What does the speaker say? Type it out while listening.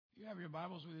have your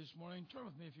Bibles with you this morning, turn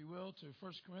with me, if you will, to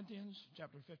 1 Corinthians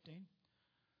chapter 15.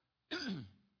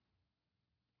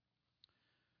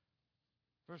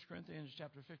 1 Corinthians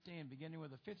chapter 15, beginning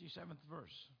with the 57th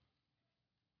verse.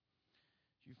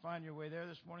 If you find your way there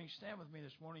this morning, stand with me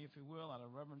this morning, if you will, out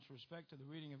of reverence and respect to the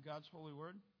reading of God's holy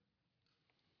word.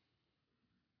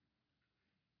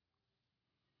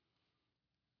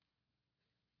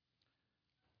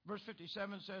 Verse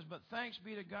 57 says, "But thanks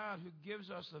be to God who gives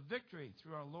us the victory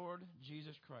through our Lord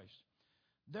Jesus Christ.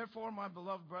 Therefore, my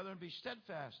beloved brethren, be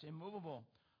steadfast, immovable,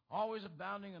 always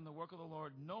abounding in the work of the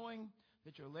Lord, knowing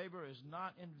that your labor is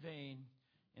not in vain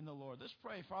in the Lord." Let's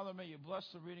pray. Father, may you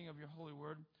bless the reading of your holy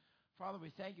word. Father, we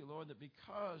thank you, Lord, that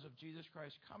because of Jesus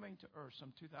Christ coming to earth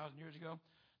some 2,000 years ago,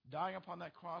 dying upon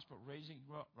that cross, but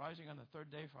rising on the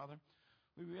third day, Father,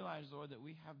 we realize, Lord, that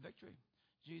we have victory.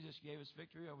 Jesus gave us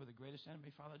victory over the greatest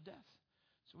enemy, Father, death.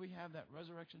 So we have that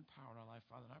resurrection power in our life,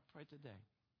 Father. And I pray today,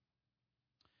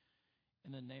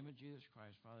 in the name of Jesus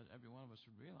Christ, Father, that every one of us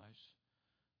would realize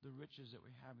the riches that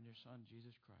we have in your Son,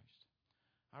 Jesus Christ.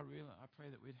 I pray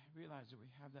that we'd realize that we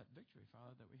have that victory,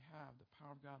 Father, that we have the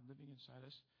power of God living inside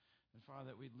us. And,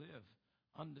 Father, that we'd live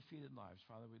undefeated lives,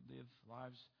 Father. We'd live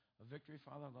lives of victory,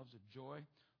 Father, lives of joy,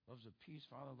 lives of peace,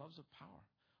 Father, lives of power.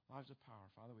 Lives of power.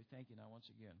 Father, we thank you now once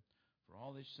again for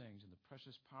all these things in the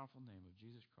precious, powerful name of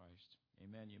Jesus Christ.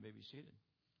 Amen. You may be seated.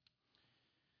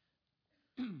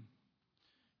 You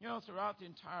know, throughout the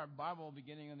entire Bible,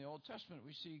 beginning in the Old Testament,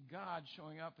 we see God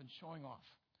showing up and showing off.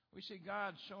 We see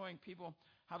God showing people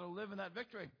how to live in that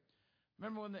victory.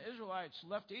 Remember when the Israelites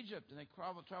left Egypt and they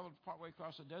traveled partway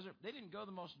across the desert? They didn't go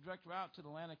the most direct route to the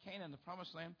land of Canaan, the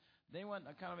promised land. They went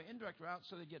a kind of an indirect route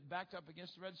so they'd get backed up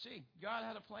against the Red Sea. God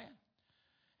had a plan.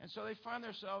 And so they find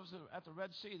themselves at the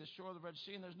Red Sea, the shore of the Red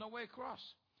Sea, and there's no way across.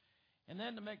 And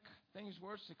then to make things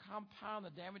worse, to compound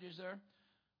the damages there,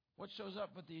 what shows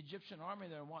up with the Egyptian army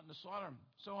there wanting to slaughter them?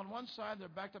 So on one side, they're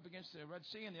backed up against the Red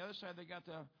Sea, and the other side, they got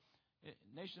the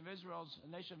nation of Israel's, the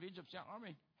nation of Egypt's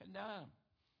army heading down at them.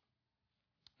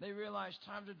 They realize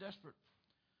times are desperate.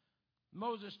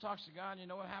 Moses talks to God, and you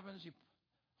know what happens? He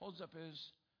holds up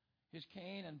his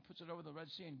cane and puts it over the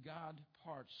Red Sea, and God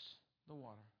parts the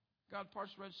water. God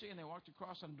parts the Red Sea, and they walked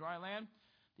across on dry land.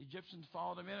 The Egyptians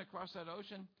followed them in across that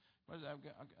ocean,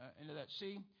 into that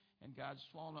sea, and God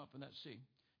swallowed up in that sea.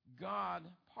 God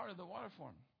parted the water for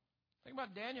them. Think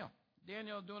about Daniel.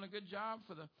 Daniel doing a good job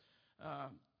for the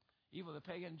evil of the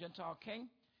pagan Gentile king.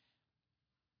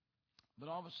 But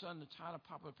all of a sudden, the tide of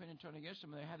popular opinion turned against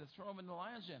him, and they had to throw him in the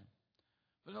lion's den.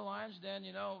 But in the lion's den,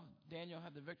 you know, Daniel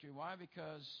had the victory. Why?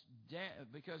 Because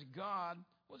God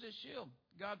was his shield.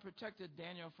 God protected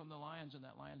Daniel from the lions in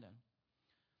that lion den.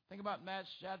 Think about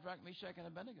Shadrach, Meshach, and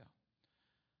Abednego.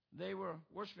 They were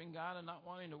worshiping God and not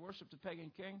wanting to worship the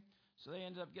pagan king, so they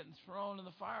ended up getting thrown in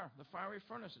the fire, the fiery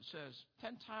furnace, it says,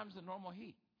 10 times the normal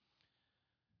heat.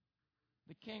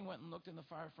 The king went and looked in the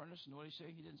fire furnace, and what did he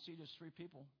say? He didn't see just 3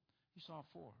 people. He saw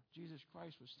 4. Jesus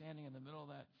Christ was standing in the middle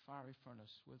of that fiery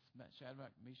furnace with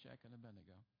Shadrach, Meshach, and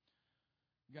Abednego.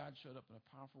 God showed up in a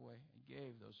powerful way and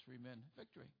gave those 3 men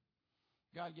victory.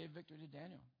 God gave victory to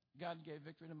Daniel. God gave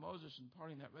victory to Moses in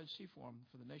parting that Red Sea for him,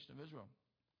 for the nation of Israel.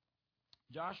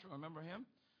 Joshua, remember him?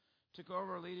 Took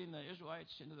over leading the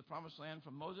Israelites into the promised land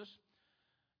from Moses.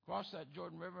 Crossed that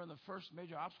Jordan River, and the first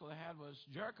major obstacle they had was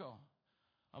Jericho,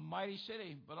 a mighty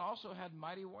city, but also had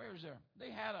mighty warriors there.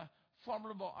 They had a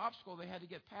formidable obstacle they had to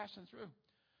get past and through.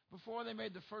 Before they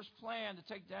made the first plan to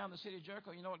take down the city of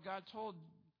Jericho, you know what God told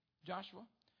Joshua?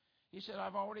 He said,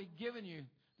 "I've already given you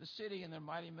the city and their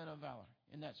mighty men of valor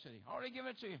in that city. I already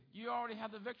given it to you. You already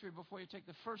have the victory before you take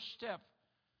the first step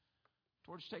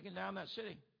towards taking down that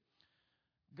city."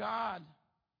 God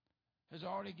has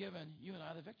already given you and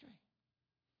I the victory.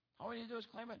 All we need to do is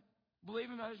claim it. Believe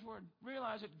Him at His word.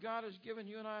 Realize that God has given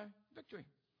you and I victory.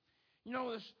 You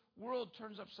know, this world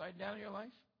turns upside down in your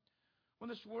life. When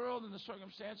this world and the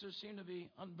circumstances seem to be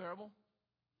unbearable,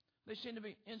 they seem to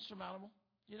be insurmountable,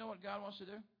 you know what God wants to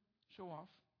do? Show off.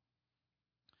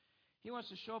 He wants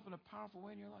to show up in a powerful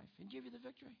way in your life and give you the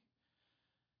victory.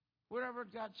 Wherever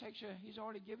God takes you, He's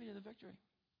already given you the victory.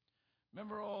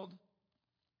 Remember old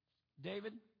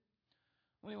David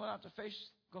when he went out to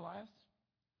face Goliath?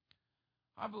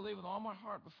 I believe with all my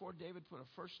heart before David put a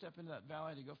first step into that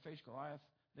valley to go face Goliath,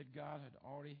 that God had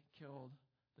already killed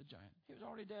the giant. He was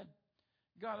already dead.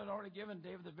 God had already given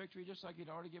David the victory just like He'd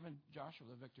already given Joshua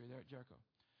the victory there at Jericho.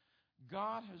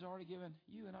 God has already given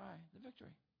you and I the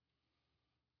victory.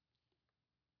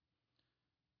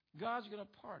 God's going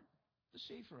to part the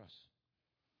sea for us.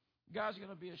 God's going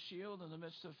to be a shield in the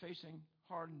midst of facing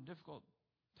hard and difficult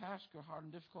tasks or hard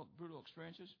and difficult, brutal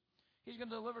experiences. He's going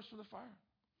to deliver us from the fire.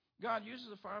 God uses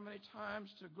the fire many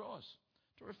times to grow us,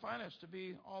 to refine us, to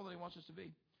be all that he wants us to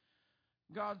be.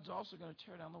 God's also going to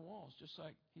tear down the walls, just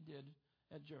like he did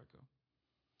at Jericho.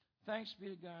 Thanks be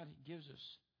to God, he gives us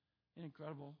an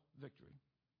incredible victory.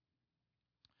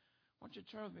 I want you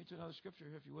to turn with me to another scripture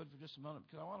here, if you would, for just a moment,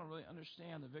 because I want to really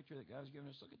understand the victory that God has given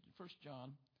us. Look at 1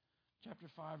 John chapter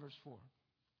 5, verse 4.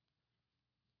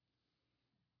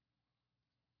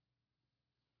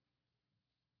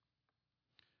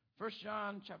 1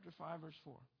 John chapter 5, verse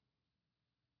 4.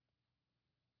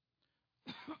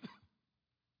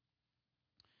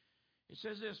 It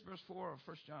says this, verse 4 of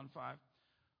 1 John 5.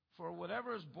 For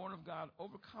whatever is born of God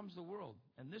overcomes the world.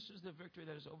 And this is the victory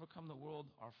that has overcome the world,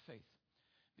 our faith.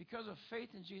 Because of faith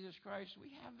in Jesus Christ,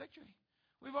 we have victory.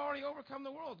 We've already overcome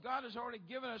the world. God has already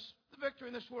given us the victory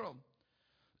in this world.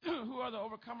 Who are the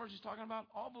overcomers he's talking about?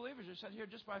 All believers are said here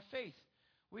just by faith.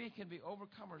 We can be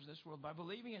overcomers in this world by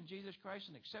believing in Jesus Christ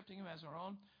and accepting him as our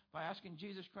own, by asking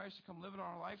Jesus Christ to come live in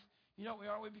our life. You know what we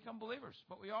are? We become believers.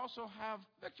 But we also have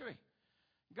victory.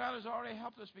 God has already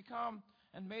helped us become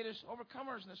and made us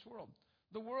overcomers in this world.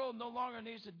 The world no longer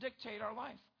needs to dictate our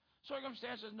life.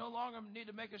 Circumstances no longer need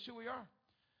to make us who we are.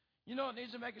 You know what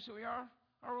needs to make us who we are?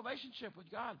 Our relationship with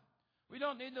God. We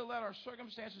don't need to let our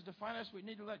circumstances define us. We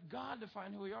need to let God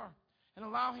define who we are and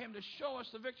allow him to show us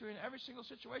the victory in every single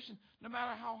situation, no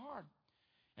matter how hard.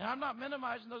 And I'm not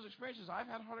minimizing those experiences. I've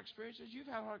had hard experiences.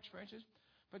 You've had hard experiences.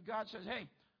 But God says, hey,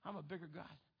 I'm a bigger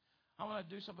God. I want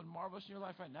to do something marvelous in your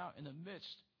life right now in the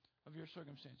midst of your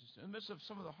circumstances, in the midst of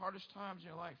some of the hardest times in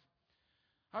your life.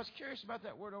 I was curious about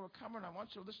that word overcomer, and I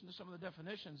want you to listen to some of the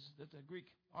definitions that the Greek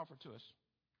offered to us.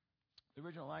 The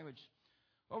original language.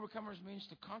 Overcomers means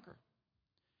to conquer.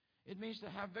 It means to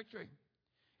have victory.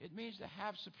 It means to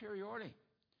have superiority.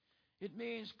 It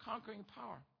means conquering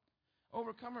power.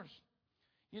 Overcomers.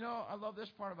 You know, I love this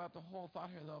part about the whole thought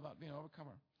here, though, about being an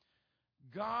overcomer.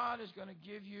 God is going to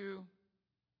give you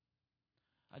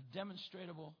a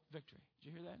demonstrable victory.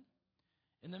 Did you hear that?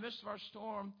 In the midst of our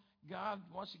storm, God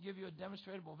wants to give you a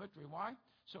demonstrable victory. Why?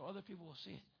 So other people will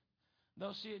see it.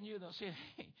 They'll see it in you. They'll see it.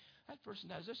 Hey, that person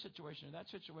has this situation or that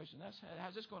situation.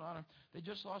 Has this going on. Or they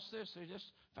just lost this. They just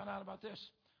found out about this.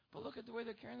 But look at the way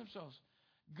they're carrying themselves.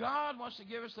 God wants to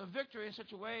give us the victory in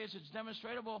such a way as it's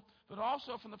demonstrable, but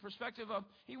also from the perspective of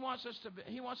He wants it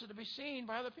to be seen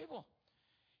by other people.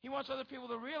 He wants other people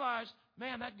to realize,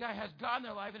 man, that guy has God in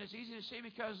their life, and it's easy to see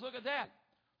because look at that.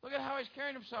 Look at how he's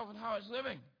carrying himself and how he's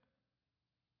living.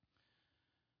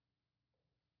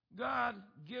 God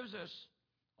gives us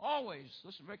always,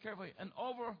 listen very carefully, an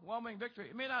overwhelming victory.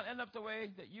 It may not end up the way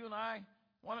that you and I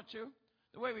want it to,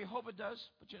 the way we hope it does,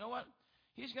 but you know what?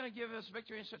 He's going to give us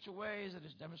victory in such a way that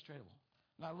is demonstrable.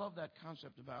 And I love that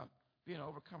concept about being an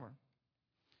overcomer.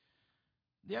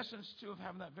 The essence, too, of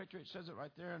having that victory, it says it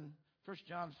right there in 1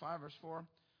 John 5, verse 4.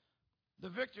 The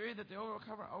victory that the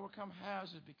overcome has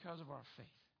is because of our faith.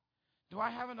 Do I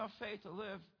have enough faith to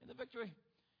live in the victory?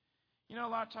 You know,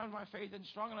 a lot of times my faith isn't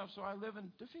strong enough, so I live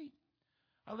in defeat.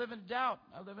 I live in doubt.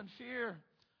 I live in fear.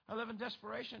 I live in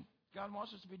desperation. God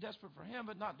wants us to be desperate for Him,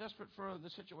 but not desperate for the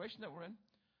situation that we're in.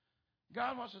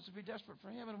 God wants us to be desperate for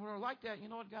Him, and when we're like that, you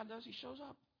know what God does? He shows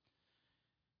up.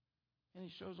 And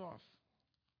He shows off.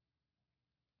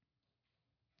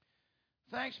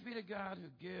 Thanks be to God who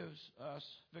gives us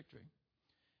victory.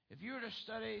 If you were to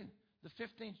study the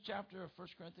 15th chapter of 1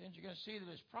 Corinthians, you're going to see that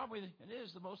it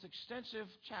is the most extensive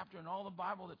chapter in all the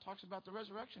Bible that talks about the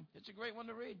resurrection. It's a great one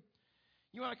to read.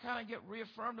 You want to kind of get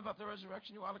reaffirmed about the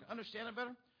resurrection? You want to understand it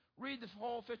better? Read the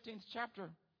whole 15th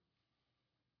chapter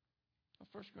of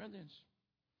 1 Corinthians.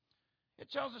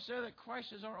 It tells us there that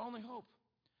Christ is our only hope.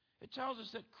 It tells us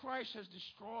that Christ has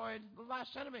destroyed the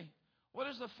last enemy. What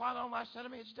is the final and last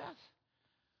enemy? It's death.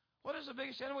 What is the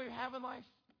biggest enemy we have in life?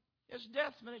 It's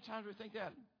death. Many times we think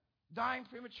that. Dying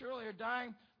prematurely or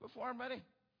dying before I'm ready.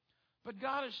 But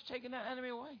God has taken that enemy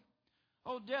away.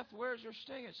 Oh, death, where's your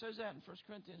sting? It says that in 1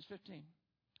 Corinthians 15.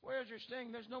 Where's your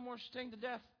sting? There's no more sting to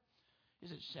death.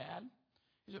 Is it sad?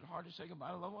 Is it hard to say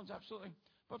goodbye to loved ones? Absolutely.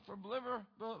 But for a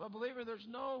believer, there's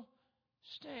no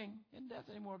sting in death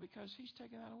anymore because He's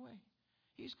taken that away.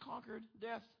 He's conquered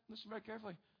death. Listen very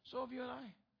carefully. So have you and I.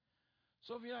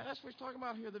 So have you and I. That's what He's talking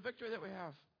about here, the victory that we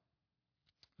have.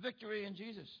 Victory in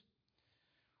Jesus.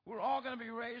 We're all going to be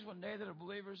raised one day that are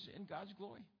believers in God's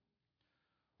glory.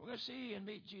 We're going to see and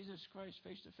meet Jesus Christ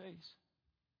face to face.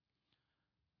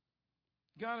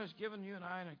 God has given you and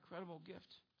I an incredible gift.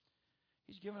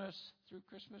 He's given us, through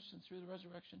Christmas and through the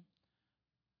resurrection,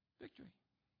 victory.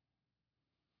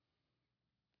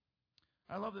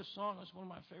 I love this song. It's one of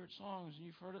my favorite songs, and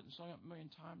you've heard it and sung it a million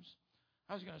times.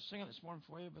 I was going to sing it this morning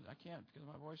for you, but I can't because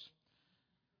of my voice.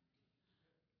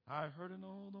 I heard an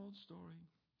old, old story,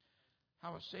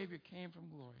 how a Savior came from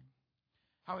glory,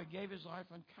 how He gave His life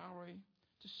on Calvary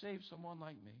to save someone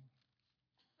like me.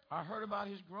 I heard about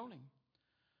His groaning,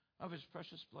 of His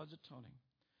precious blood's atoning.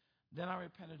 Then I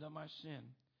repented of my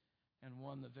sin and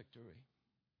won the victory.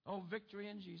 Oh, victory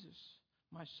in Jesus,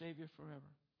 my Savior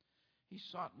forever. He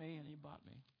sought me and He bought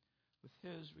me with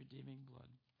His redeeming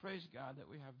blood. Praise God that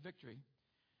we have victory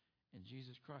in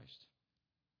Jesus Christ.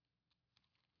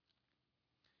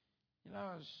 You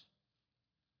know, I was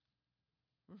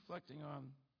reflecting on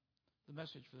the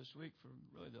message for this week, for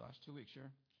really the last 2 weeks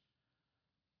here.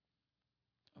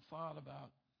 I thought about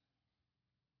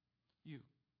you.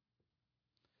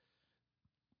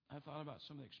 I thought about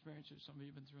some of the experiences some of you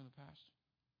have been through in the past.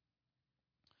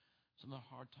 Some of the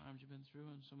hard times you've been through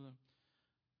and some of the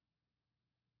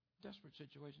desperate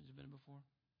situations you've been in before.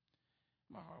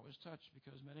 My heart was touched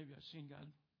because many of you have seen God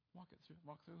walk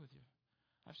through with you.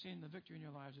 I've seen the victory in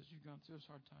your lives as you've gone through those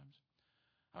hard times.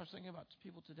 I was thinking about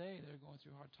people today that are going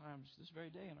through hard times this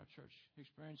very day in our church,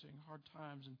 experiencing hard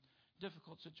times and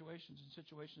difficult situations and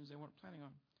situations they weren't planning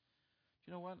on.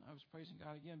 You know what? I was praising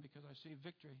God again because I see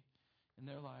victory in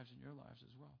their lives and your lives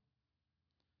as well.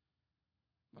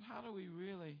 But how do we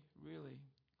really, really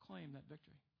claim that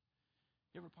victory?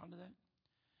 You ever ponder that?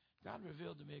 God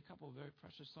revealed to me a couple of very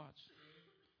precious thoughts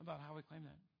about how we claim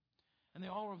that. And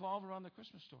they all revolve around the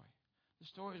Christmas story, the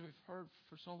stories we've heard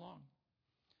for so long.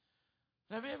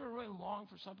 Have you ever really longed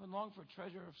for something, longed for a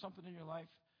treasure of something in your life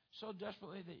so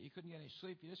desperately that you couldn't get any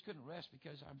sleep? You just couldn't rest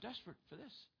because I'm desperate for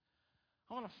this.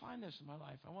 I want to find this in my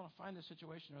life. I want to find the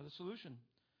situation or the solution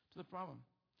to the problem.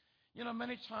 You know,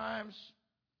 many times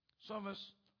some of us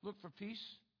look for peace.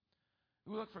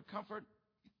 We look for comfort.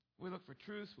 We look for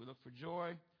truth. We look for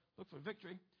joy. Look for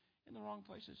victory in the wrong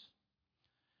places.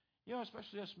 You know,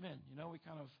 especially us men. You know, we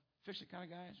kind of fix-it kind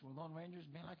of guys. We're lone rangers.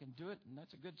 Man, I can do it, and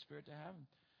that's a good spirit to have.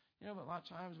 You know, but a lot of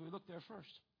times we look there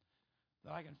first,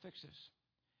 that I can fix this.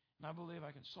 And I believe I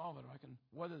can solve it or I can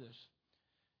weather this.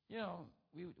 You know,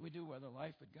 we do weather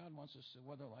life, but God wants us to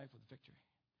weather life with victory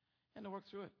and to work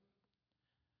through it.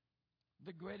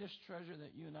 The greatest treasure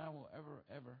that you and I will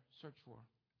ever search for,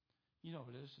 you know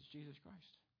what it is, it's Jesus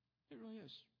Christ. It really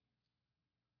is.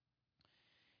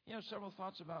 You know, several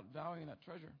thoughts about valuing that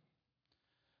treasure.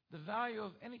 The value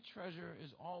of any treasure is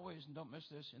always, and don't miss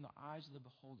this, in the eyes of the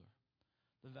beholder.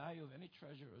 The value of any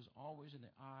treasure is always in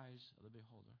the eyes of the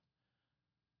beholder.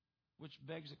 Which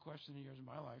begs the question in years of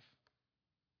my life.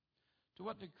 To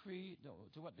what degree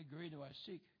do I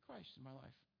seek Christ in my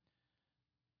life?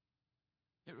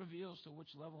 It reveals to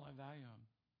which level I value Him.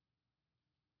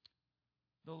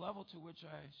 The level to which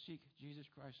I seek Jesus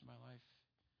Christ in my life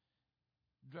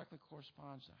directly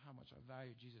corresponds to how much I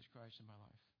value Jesus Christ in my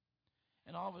life.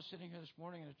 And all of us sitting here this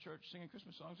morning in a church singing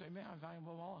Christmas songs say, man, I value Him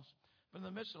above all else. But in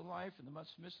the midst of life, in the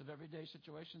midst of everyday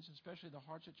situations, especially the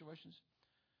hard situations,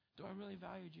 do I really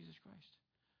value Jesus Christ?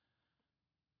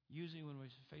 Usually when we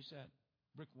face that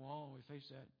brick wall, we face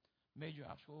that major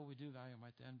obstacle, we do value Him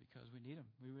right then because we need Him.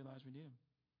 We realize we need Him.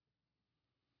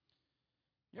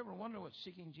 You ever wonder what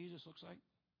seeking Jesus looks like?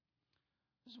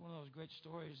 This is one of those great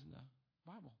stories in the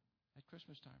Bible at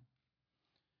Christmas time.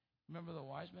 Remember the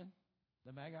wise men,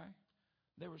 the Magi?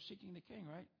 They were seeking the king,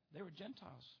 right? They were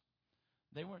Gentiles.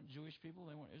 They weren't Jewish people.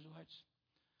 They weren't Israelites.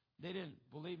 They didn't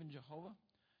believe in Jehovah.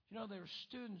 You know, they were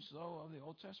students, though, of the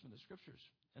Old Testament, the Scriptures.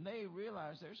 And they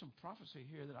realized there's some prophecy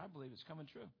here that I believe is coming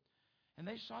true. And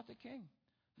they sought the king.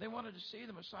 They wanted to see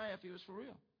the Messiah if He was for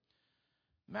real.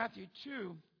 Matthew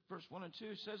 2, verse 1 and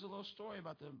 2 says a little story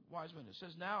about the wise men. It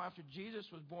says, now after Jesus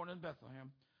was born in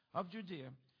Bethlehem of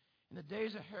Judea, in the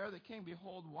days of Herod the king,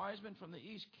 behold, wise men from the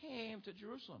east came to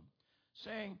Jerusalem,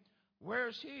 saying,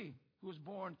 where is He who was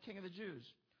born King of the Jews?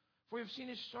 For we have seen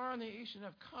His star in the east and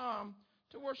have come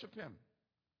to worship Him.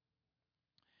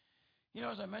 You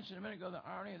know, as I mentioned a minute ago, the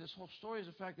irony of this whole story is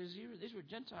the fact that these were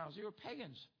Gentiles. They were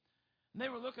pagans. And they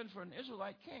were looking for an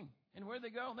Israelite king. And where'd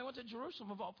they go? They went to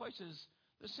Jerusalem, of all places,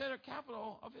 the center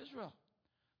capital of Israel.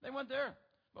 They went there.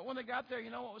 But when they got there,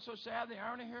 you know what was so sad, the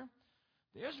irony here?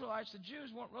 The Israelites, the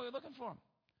Jews, weren't really looking for Him.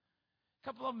 A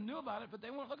couple of them knew about it, but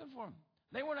they weren't looking for Him.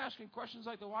 They weren't asking questions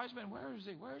like the wise men, where is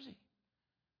He? Where is He?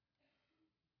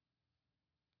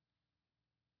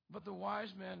 But the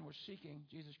wise men were seeking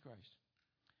Jesus Christ.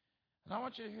 And I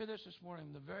want you to hear this morning.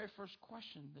 The very first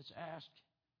question that's asked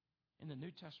in the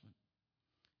New Testament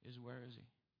is, where is He?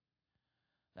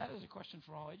 That is a question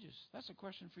for all ages. That's a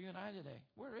question for you and I today.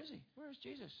 Where is He? Where is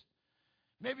Jesus?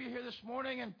 Maybe you're here this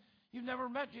morning and you've never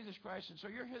met Jesus Christ, and so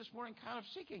you're here this morning kind of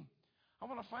seeking. I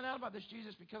want to find out about this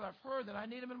Jesus because I've heard that I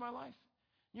need Him in my life.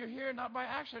 You're here not by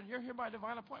accident. You're here by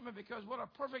divine appointment because what a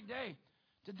perfect day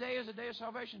Today is a day of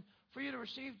salvation for you to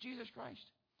receive Jesus Christ.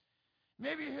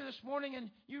 Maybe you're here this morning and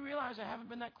you realize I haven't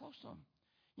been that close to Him.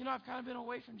 You know, I've kind of been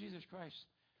away from Jesus Christ.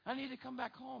 I need to come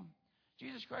back home.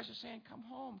 Jesus Christ is saying, come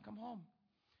home, come home.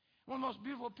 One of the most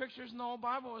beautiful pictures in the whole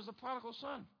Bible is the prodigal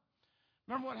son.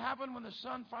 Remember what happened when the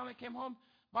son finally came home?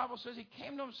 The Bible says he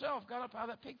came to himself, got up out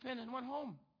of that pig pen and went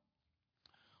home.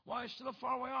 While he's still a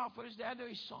far way off, what did his dad do?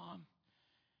 He saw him.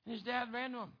 And his dad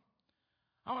ran to him.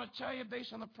 I want to tell you,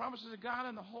 based on the promises of God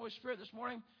and the Holy Spirit this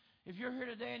morning, if you're here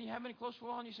today and you have any close to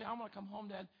and you say, I want to come home,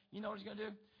 Dad, you know what he's going to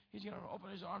do? He's going to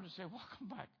open his arms and say, welcome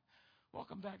back.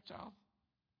 Welcome back, child.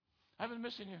 I've been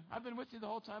missing you. I've been with you the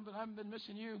whole time, but I haven't been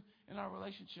missing you in our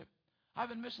relationship. I've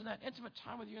been missing that intimate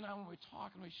time with you and I when we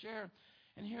talk and we share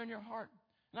and hear in your heart.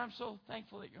 And I'm so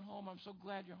thankful that you're home. I'm so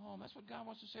glad you're home. That's what God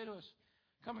wants to say to us,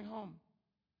 coming home.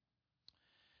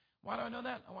 Why do I know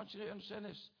that? I want you to understand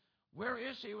this. Where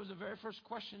is He was the very first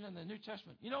question in the New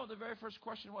Testament. You know what the very first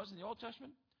question was in the Old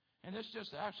Testament? And this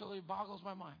just absolutely boggles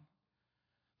my mind.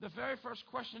 The very first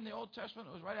question in the Old Testament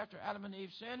was right after Adam and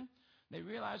Eve sinned. They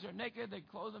realized they're naked. They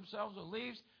clothed themselves with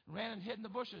leaves and ran and hid in the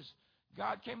bushes.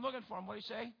 God came looking for them. What did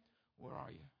He say? Where are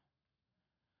you?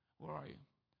 Where are you?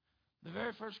 The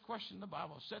very first question in the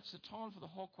Bible sets the tone for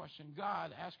the whole question.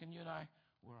 God asking you and I,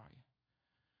 where are you?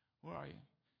 Where are you?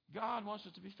 God wants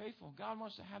us to be faithful. God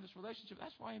wants to have this relationship.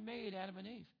 That's why He made Adam and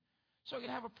Eve. So He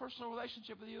can have a personal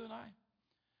relationship with you and I.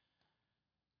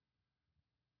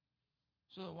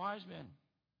 So the wise men,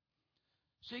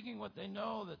 seeking what they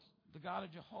know that the God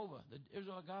of Jehovah, the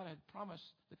Israel God, had promised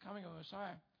the coming of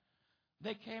Messiah,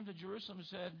 they came to Jerusalem and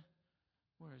said,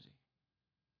 where is He?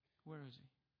 Where is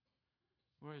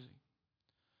He? Where is He?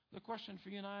 The question for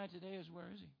you and I today is,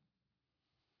 where is He?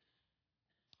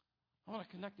 I want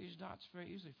to connect these dots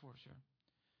very easily for us here.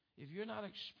 If you're not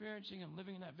experiencing and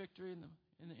living in that victory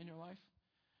in your life,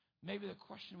 maybe the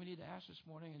question we need to ask this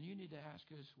morning, and you need to ask,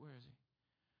 is, where is He?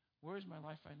 Where is my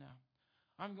life right now?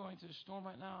 I'm going through a storm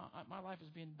right now. My life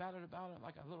is being battered about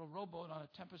like a little rowboat on a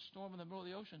tempest storm in the middle of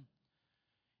the ocean.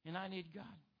 And I need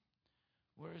God.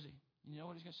 Where is He? You know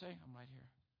what He's going to say? I'm right here.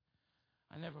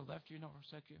 I never left you, nor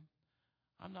forsaken you.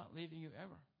 I'm not leaving you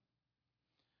ever.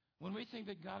 When we think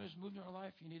that God has moved in our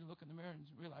life, you need to look in the mirror and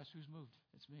realize who's moved.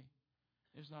 It's me.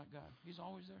 It's not God. He's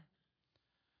always there.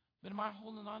 But am I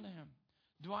holding on to Him?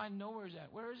 Do I know where He's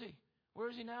at? Where is He? Where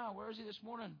is He now? Where is He this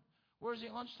morning? Where is He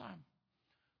at lunchtime?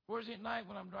 Where is He at night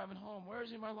when I'm driving home? Where is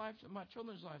He in my life, in my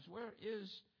children's lives? Where is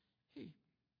He?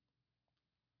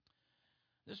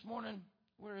 This morning,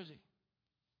 where is He?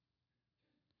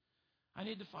 I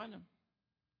need to find Him.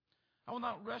 I will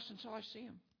not rest until I see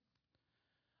Him.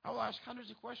 I will ask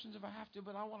hundreds of questions if I have to,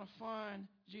 but I want to find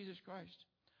Jesus Christ.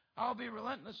 I'll be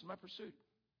relentless in my pursuit.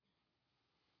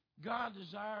 God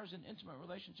desires an intimate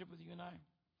relationship with you and I.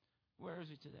 Where is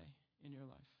He today in your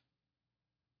life?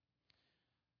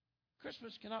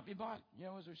 Christmas cannot be bought. You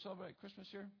know, as we celebrate Christmas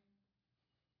here,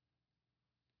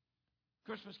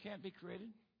 Christmas can't be created.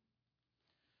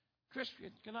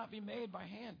 Christmas cannot be made by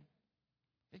hand.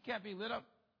 It can't be lit up,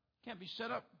 can't be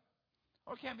set up,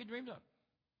 or can't be dreamed up.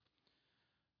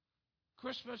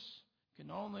 Christmas can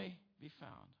only be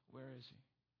found. Where is He?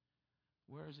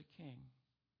 Where is a King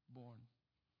born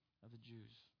of the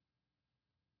Jews?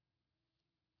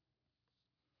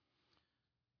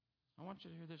 I want you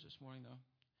to hear this morning, though.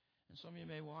 And some of you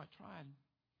may, well, I tried,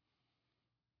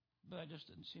 but I just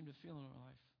didn't seem to feel it in my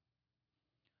life.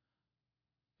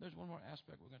 There's one more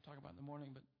aspect we're going to talk about in the morning,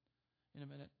 but in a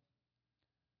minute.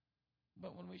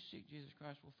 But when we seek Jesus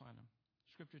Christ, we'll find Him.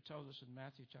 Scripture tells us in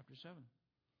Matthew chapter 7.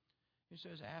 It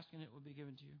says, ask and it will be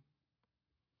given to you.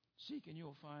 Seek and you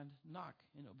will find. Knock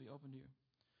and it will be opened to you.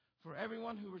 For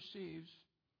everyone who receives,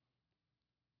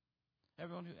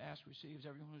 everyone who asks receives,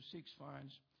 everyone who seeks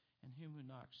finds, and him who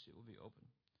knocks it will be open.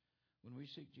 When we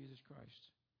seek Jesus Christ,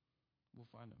 we'll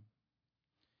find Him.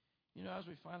 You know, as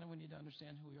we find Him, we need to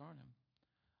understand who we are in Him.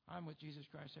 I'm with Jesus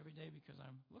Christ every day because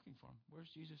I'm looking for Him. Where's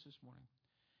Jesus this morning?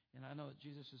 And I know that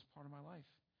Jesus is part of my life.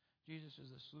 Jesus is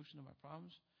the solution to my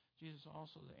problems. Jesus is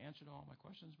also the answer to all my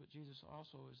questions, but Jesus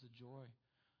also is the joy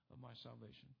of my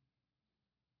salvation.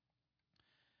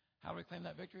 How do we claim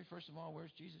that victory? First of all,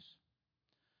 where's Jesus?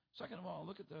 Second of all,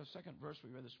 look at the second verse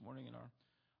we read this morning in our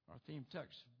theme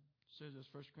text. It says this,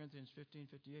 1 Corinthians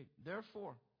 15:58.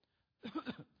 Therefore,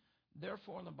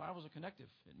 and the Bibles are connective.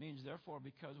 It means therefore,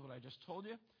 because of what I just told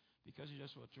you, because of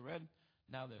just what you read,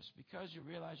 now this. Because you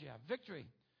realize you have victory.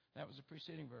 That was the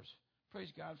preceding verse.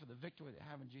 Praise God for the victory that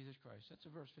you have in Jesus Christ. That's a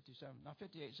verse 57. Now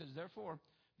 58 says, therefore,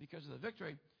 because of the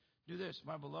victory, do this,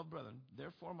 my beloved brethren.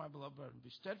 Therefore, my beloved brethren,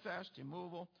 be steadfast,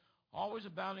 immovable, always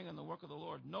abounding in the work of the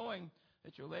Lord, knowing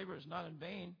that your labor is not in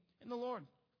vain in the Lord.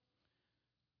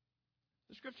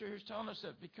 The scripture here is telling us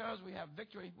that because we have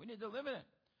victory, we need to live in it.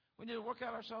 We need to work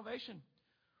out our salvation.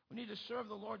 We need to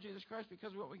serve the Lord Jesus Christ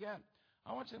because of what we got.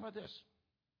 I want to think about this.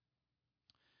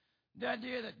 The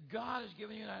idea that God has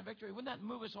given you that victory, wouldn't that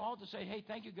move us all to say, hey,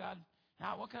 thank you, God.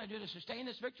 Now, what can I do to sustain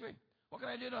this victory? What can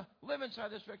I do to live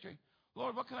inside this victory?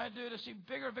 Lord, what can I do to see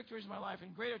bigger victories in my life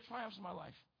and greater triumphs in my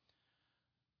life?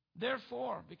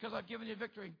 Therefore, because I've given you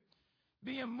victory,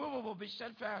 be immovable, be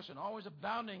steadfast, and always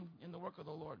abounding in the work of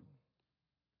the Lord.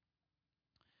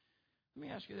 Let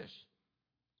me ask you this.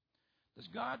 Does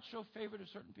God show favor to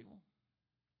certain people?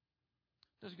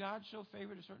 Does God show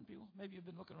favor to certain people? Maybe you've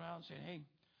been looking around saying, hey,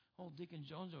 old Deacon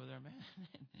Jones over there, man,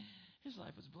 his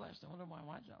life is blessed. I wonder why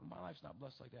my life's not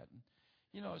blessed like that. And,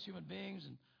 you know, as human beings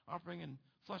and operating in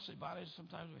fleshly bodies,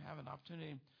 sometimes we have an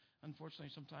opportunity,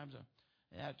 unfortunately, sometimes an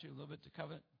attitude a little bit to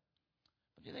covet.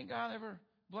 But do you think God ever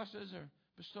blesses or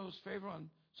bestows favor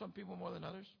on some people more than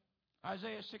others?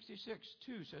 Isaiah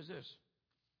 66:2 says this.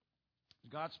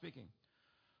 God speaking.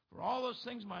 For all those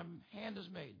things my hand has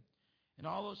made, and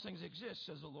all those things exist,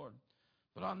 says the Lord.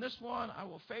 But on this one I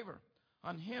will favor,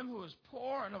 on him who is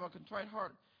poor and of a contrite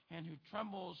heart, and who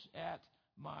trembles at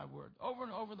my word. Over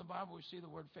and over in the Bible we see the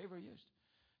word favor used.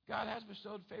 God has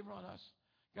bestowed favor on us.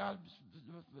 God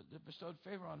bestowed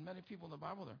favor on many people in the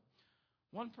Bible there.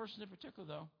 One person in particular,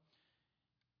 though,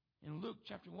 in Luke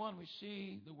chapter 1, we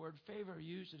see the word favor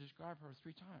used to describe her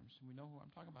 3 times. And we know who I'm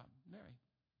talking about, Mary.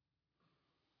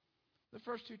 The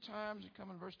first 2 times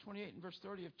come in verse 28 and verse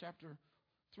 30 of chapter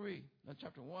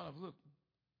 1 of Luke.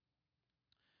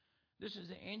 This is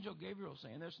the angel Gabriel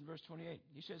saying this in verse 28.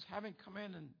 He says, having come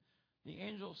in, and the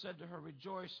angel said to her,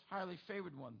 rejoice, highly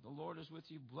favored one. The Lord is with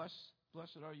you.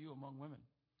 Blessed are you among women.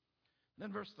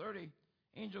 Then verse 30,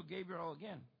 angel Gabriel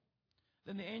again.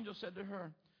 Then the angel said to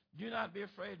her, do not be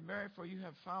afraid, Mary, for you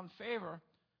have found favor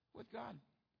with God.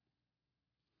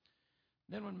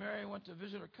 Then when Mary went to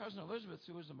visit her cousin Elizabeth,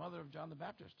 who was the mother of John the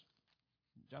Baptist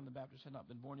had not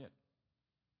been born yet.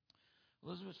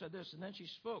 Elizabeth said this, and then she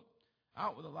spoke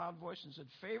out with a loud voice and said,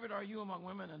 favored are you among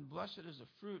women, and blessed is the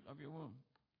fruit of your womb.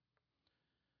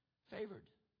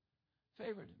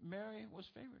 Favored. Mary was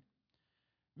favored.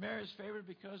 Mary is favored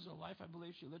because of the life I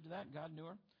believe she lived to that. God knew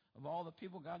her. Of all the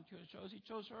people God chose, he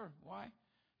chose her. Why?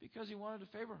 Because he wanted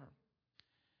to favor her.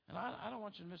 And I don't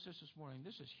want you to miss this morning.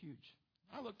 This is huge.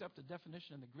 I looked up the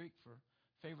definition in the Greek for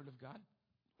favored of God.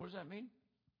 What does that mean?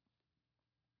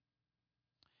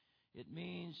 It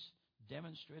means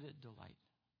demonstrated delight.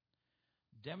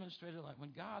 Demonstrated delight.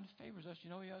 When God favors us, you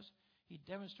know what he does? He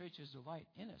demonstrates his delight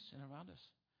in us and around us.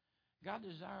 God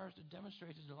desires to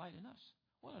demonstrate his delight in us.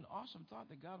 What an awesome thought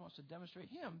that God wants to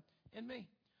demonstrate him in me.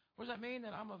 What does that mean?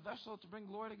 That I'm a vessel to bring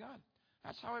glory to God.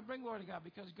 That's how I bring glory to God,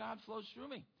 because God flows through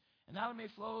me. And out of me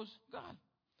flows God.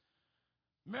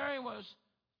 Mary was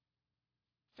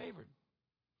favored.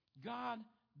 God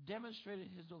demonstrated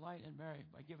his delight in Mary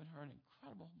by giving her an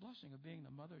incredible blessing of being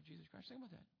the mother of Jesus Christ. Think about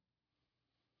that.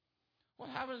 What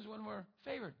happens when we're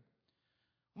favored?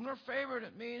 When we're favored,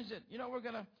 it means that, we're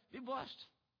going to be blessed.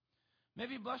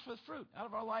 Maybe blessed with fruit. Out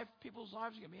of our life, people's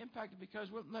lives are going to be impacted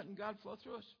because we're letting God flow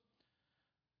through us.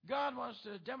 God wants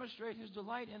to demonstrate his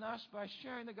delight in us by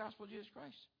sharing the gospel of Jesus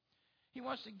Christ. He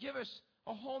wants to give us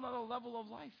a whole other level of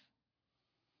life.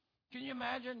 Can you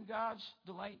imagine God's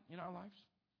delight in our lives?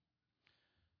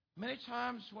 Many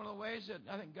times, one of the ways that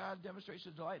I think God demonstrates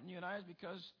his delight in you and I is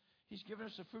because he's given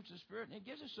us the fruits of the Spirit, and he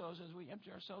gives us those as we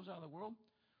empty ourselves out of the world.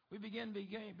 We begin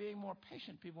being more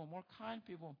patient people, more kind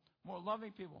people, more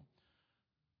loving people,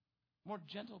 more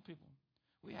gentle people.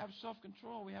 We have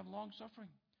self-control. We have long-suffering.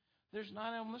 There's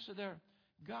 9 of them listed there.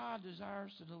 God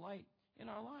desires to delight in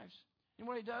our lives. And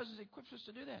what he does is he equips us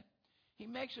to do that. He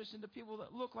makes us into people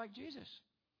that look like Jesus.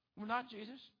 We're not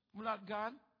Jesus. We're not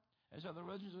God, as other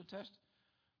religions would attest.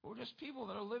 But we're just people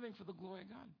that are living for the glory of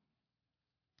God.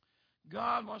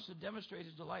 God wants to demonstrate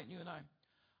his delight in you and I.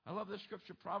 I love this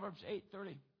scripture, Proverbs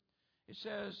 8:30. It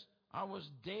says, I was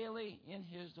daily in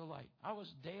his delight. I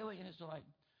was daily in his delight.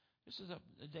 This is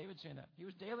David saying that. He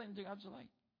was daily in God's delight.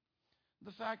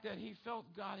 The fact that he felt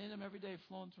God in him every day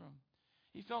flowing through him.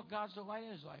 He felt God's delight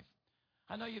in his life.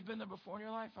 I know you've been there before in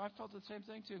your life. I felt the same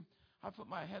thing too. I put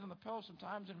my head on the pillow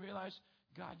sometimes and realized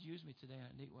God used me today in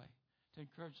a neat way to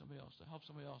encourage somebody else, to help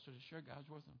somebody else, or to share God's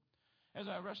word with them. As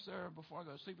I rest there before I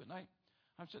go to sleep at night,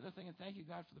 I'm sitting there thinking, thank you,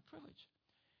 God, for the privilege.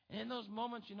 And in those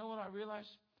moments, you know what I realized?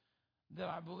 That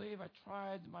I believe I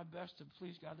tried my best to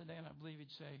please God today, and I believe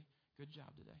he'd say, good job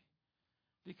today.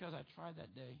 Because I tried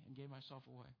that day and gave myself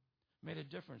away. Made a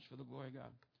difference for the glory of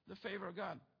God. The favor of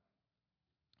God.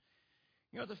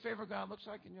 You know what the favor of God looks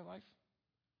like in your life?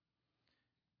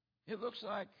 It looks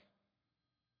like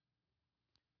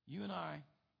You and I,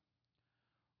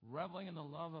 reveling in the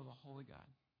love of a holy God,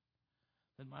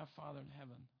 that my Father in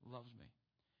heaven loves me.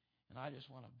 And I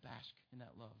just want to bask in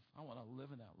that love. I want to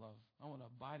live in that love. I want to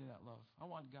abide in that love. I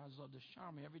want God's love to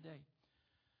shower me every day.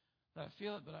 That I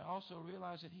feel it, but I also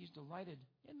realize that He's delighted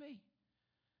in me.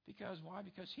 Because why?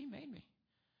 Because He made me.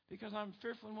 Because I'm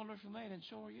fearfully and wonderfully made, and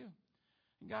so are you.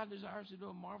 And God desires to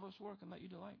do a marvelous work and let you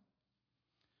delight.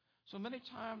 So many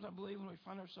times, I believe, when we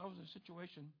find ourselves in a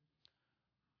situation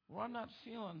where I'm not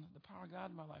feeling the power of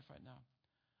God in my life right now,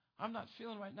 I'm not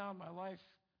feeling right now in my life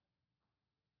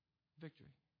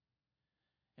victory.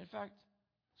 In fact,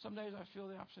 some days I feel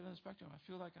the opposite end of the spectrum. I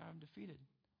feel like I'm defeated.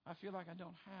 I feel like I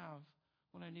don't have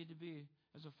what I need to be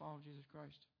as a follower of Jesus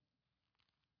Christ.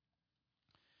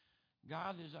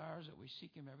 God desires that we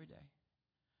seek Him every day.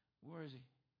 Where is He?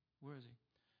 Where is He?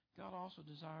 God also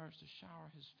desires to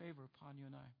shower His favor upon you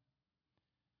and I.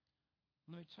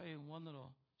 Let me tell you one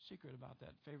little secret about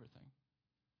that favor thing.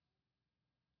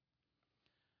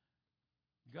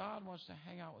 God wants to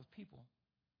hang out with people.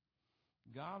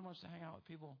 God wants to hang out with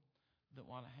people that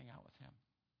want to hang out with Him.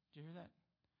 Did you hear that?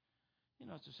 You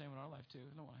know, it's the same in our life, too.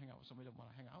 I don't want to hang out with somebody that want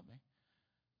to hang out with me.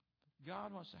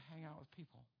 God wants to hang out with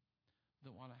people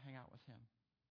that want to hang out with Him.